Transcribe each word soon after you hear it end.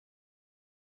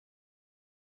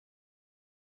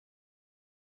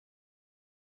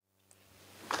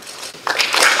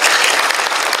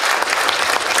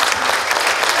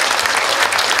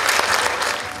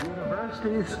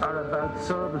are about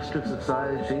service to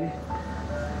society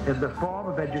in the form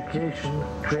of education,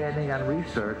 training and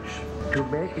research to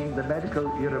making the Medical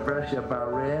University of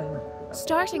Bahrain.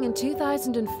 Starting in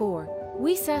 2004,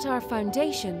 we set our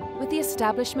foundation with the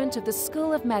establishment of the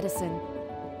School of Medicine.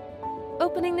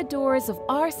 Opening the doors of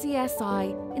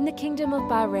RCSI in the Kingdom of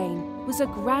Bahrain was a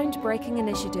groundbreaking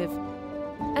initiative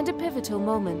and a pivotal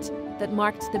moment that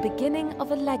marked the beginning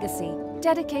of a legacy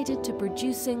dedicated to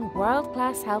producing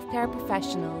world-class healthcare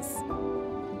professionals.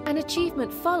 An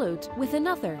achievement followed with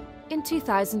another in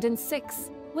 2006,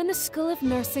 when the School of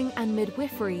Nursing and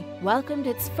Midwifery welcomed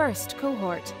its first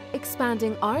cohort,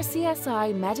 expanding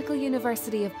RCSI Medical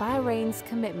University of Bahrain's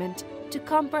commitment to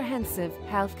comprehensive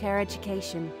healthcare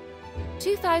education.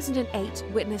 2008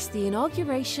 witnessed the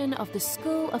inauguration of the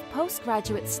School of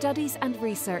Postgraduate Studies and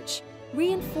Research,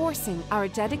 reinforcing our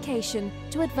dedication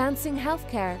to advancing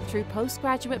healthcare through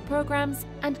postgraduate programs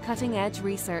and cutting-edge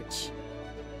research.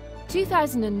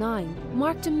 2009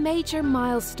 marked a major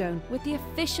milestone with the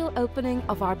official opening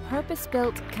of our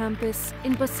purpose-built campus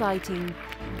in Basaitin.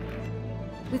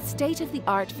 With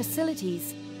state-of-the-art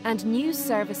facilities and new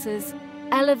services,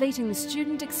 elevating the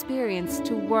student experience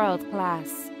to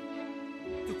world-class.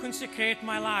 To consecrate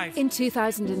my life. In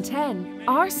 2010,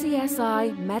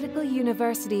 RCSI Medical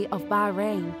University of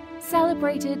Bahrain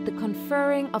celebrated the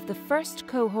conferring of the first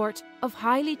cohort of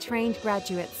highly trained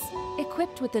graduates,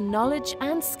 equipped with the knowledge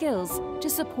and skills to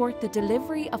support the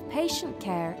delivery of patient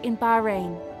care in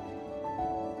Bahrain.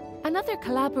 Another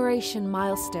collaboration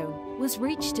milestone was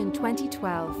reached in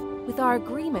 2012 with our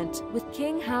agreement with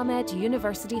King Hamad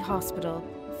University Hospital,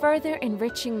 further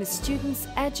enriching the students'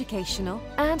 educational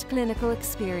and clinical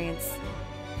experience.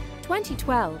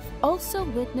 2012 also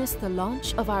witnessed the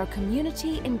launch of our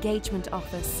Community Engagement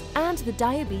Office and the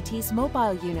Diabetes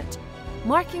Mobile Unit,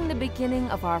 marking the beginning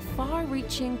of our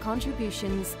far-reaching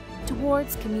contributions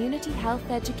towards community health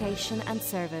education and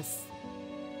service.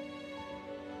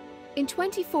 In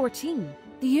 2014,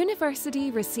 the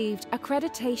university received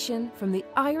accreditation from the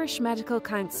Irish Medical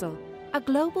Council, a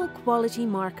global quality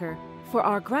marker for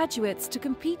our graduates to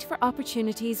compete for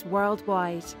opportunities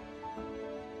worldwide.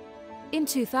 In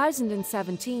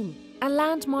 2017, a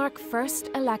landmark first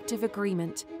elective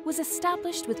agreement was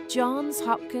established with Johns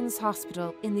Hopkins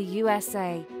Hospital in the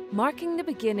USA, marking the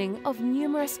beginning of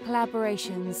numerous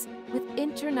collaborations with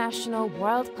international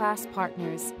world-class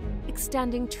partners,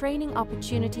 extending training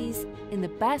opportunities in the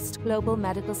best global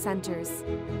medical centers.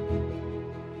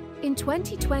 In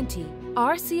 2020,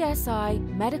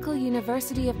 RCSI Medical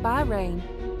University of Bahrain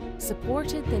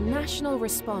supported the national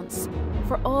response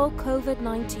for all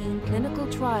COVID-19 clinical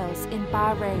trials in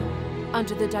Bahrain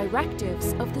under the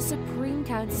directives of the Supreme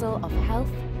Council of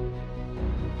Health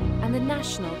and the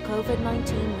National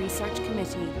COVID-19 Research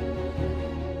Committee.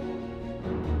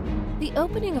 The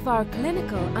opening of our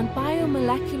Clinical and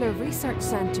Biomolecular Research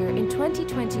Centre in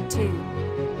 2022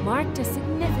 marked a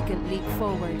significant leap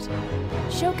forward,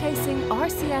 showcasing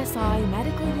RCSI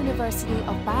Medical University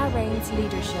of Bahrain's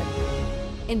leadership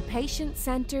in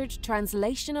patient-centered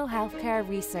translational healthcare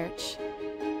research.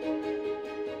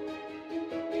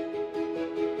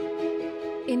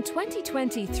 In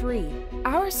 2023,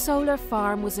 our solar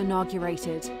farm was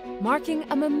inaugurated, marking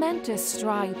a momentous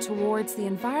stride towards the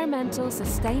environmental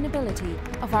sustainability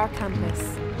of our campus.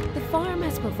 The farm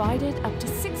has provided up to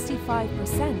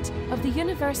 65% of the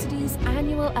university's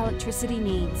annual electricity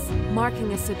needs,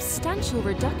 marking a substantial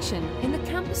reduction in the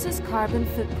campus's carbon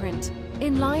footprint,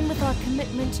 in line with our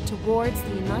commitment towards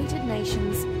the United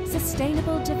Nations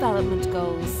Sustainable Development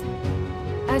Goals.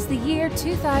 As the year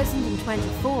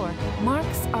 2024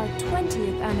 marks our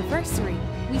 20th anniversary,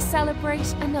 we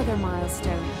celebrate another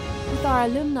milestone, with our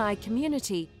alumni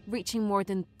community reaching more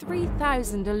than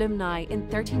 3,000 alumni in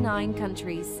 39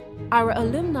 countries. Our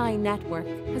alumni network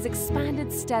has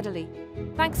expanded steadily,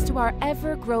 thanks to our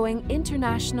ever-growing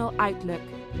international outlook,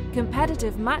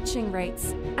 competitive matching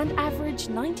rates, and average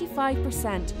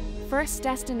 95% first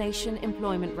destination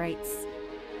employment rates.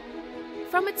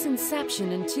 From its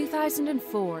inception in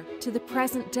 2004 to the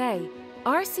present day,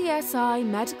 RCSI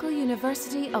Medical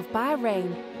University of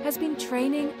Bahrain has been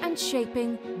training and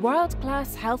shaping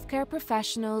world-class healthcare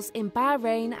professionals in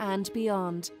Bahrain and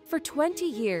beyond. For 20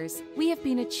 years, we have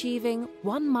been achieving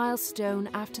one milestone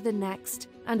after the next,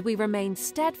 and we remain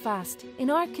steadfast in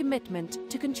our commitment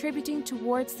to contributing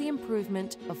towards the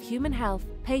improvement of human health,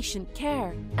 patient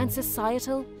care, and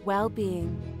societal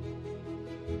well-being.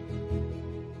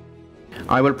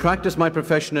 I will practice my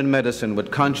profession in medicine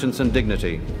with conscience and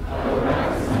dignity.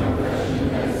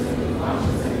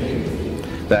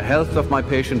 The health of my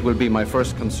patient will be my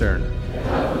first concern.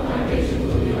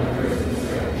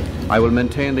 I will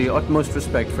maintain the utmost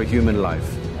respect for human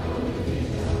life.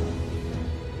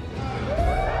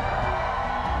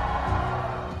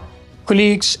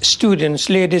 Colleagues, students,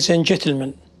 ladies and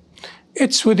gentlemen,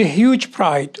 it's with a huge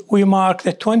pride we mark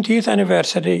the 20th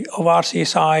anniversary of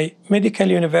RCSI Medical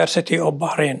University of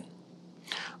Bahrain.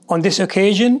 On this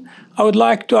occasion, I would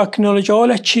like to acknowledge all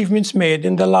achievements made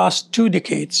in the last 2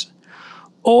 decades.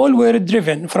 All were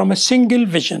driven from a single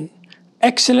vision: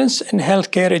 excellence in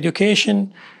healthcare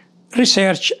education,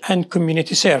 research and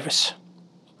community service.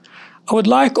 I would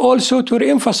like also to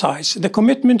re-emphasize the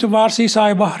commitment of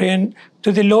RCSI Bahrain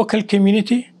to the local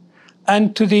community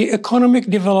and to the economic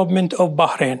development of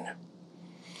Bahrain.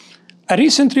 A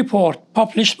recent report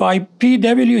published by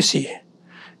PwC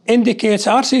indicates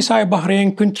RCSI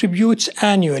Bahrain contributes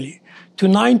annually to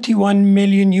 $91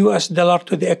 million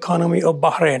to the economy of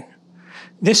Bahrain.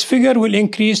 This figure will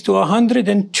increase to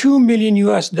 $102 million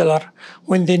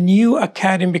when the new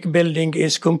academic building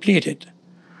is completed.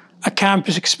 A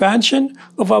campus expansion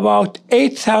of about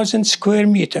 8,000 square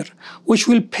meters, which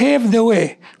will pave the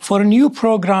way for new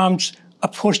programs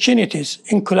opportunities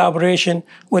in collaboration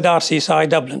with RCSI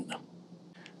Dublin.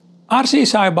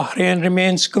 RCSI Bahrain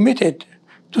remains committed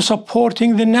to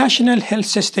supporting the national health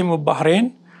system of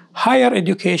Bahrain, higher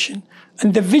education,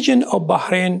 and the vision of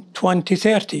Bahrain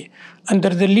 2030 under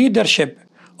the leadership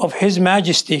of His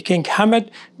Majesty King Hamad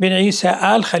bin Isa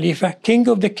Al Khalifa, King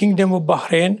of the Kingdom of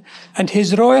Bahrain, and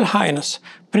His Royal Highness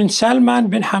Prince Salman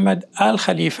bin Hamad Al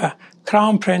Khalifa,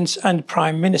 Crown Prince and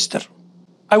Prime Minister.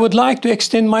 I would like to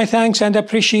extend my thanks and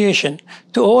appreciation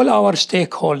to all our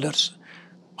stakeholders: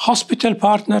 hospital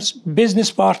partners,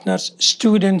 business partners,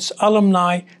 students,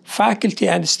 alumni, faculty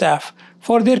and staff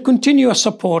for their continuous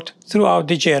support throughout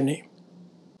the journey.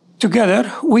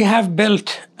 Together, we have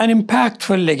built an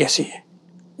impactful legacy.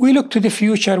 We look to the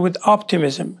future with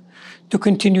optimism to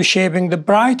continue shaping the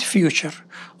bright future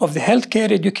of the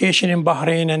healthcare education in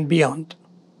Bahrain and beyond.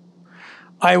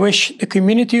 I wish the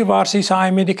community of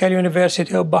RCSI Medical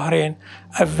University of Bahrain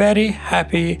a very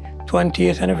happy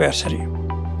 20th anniversary.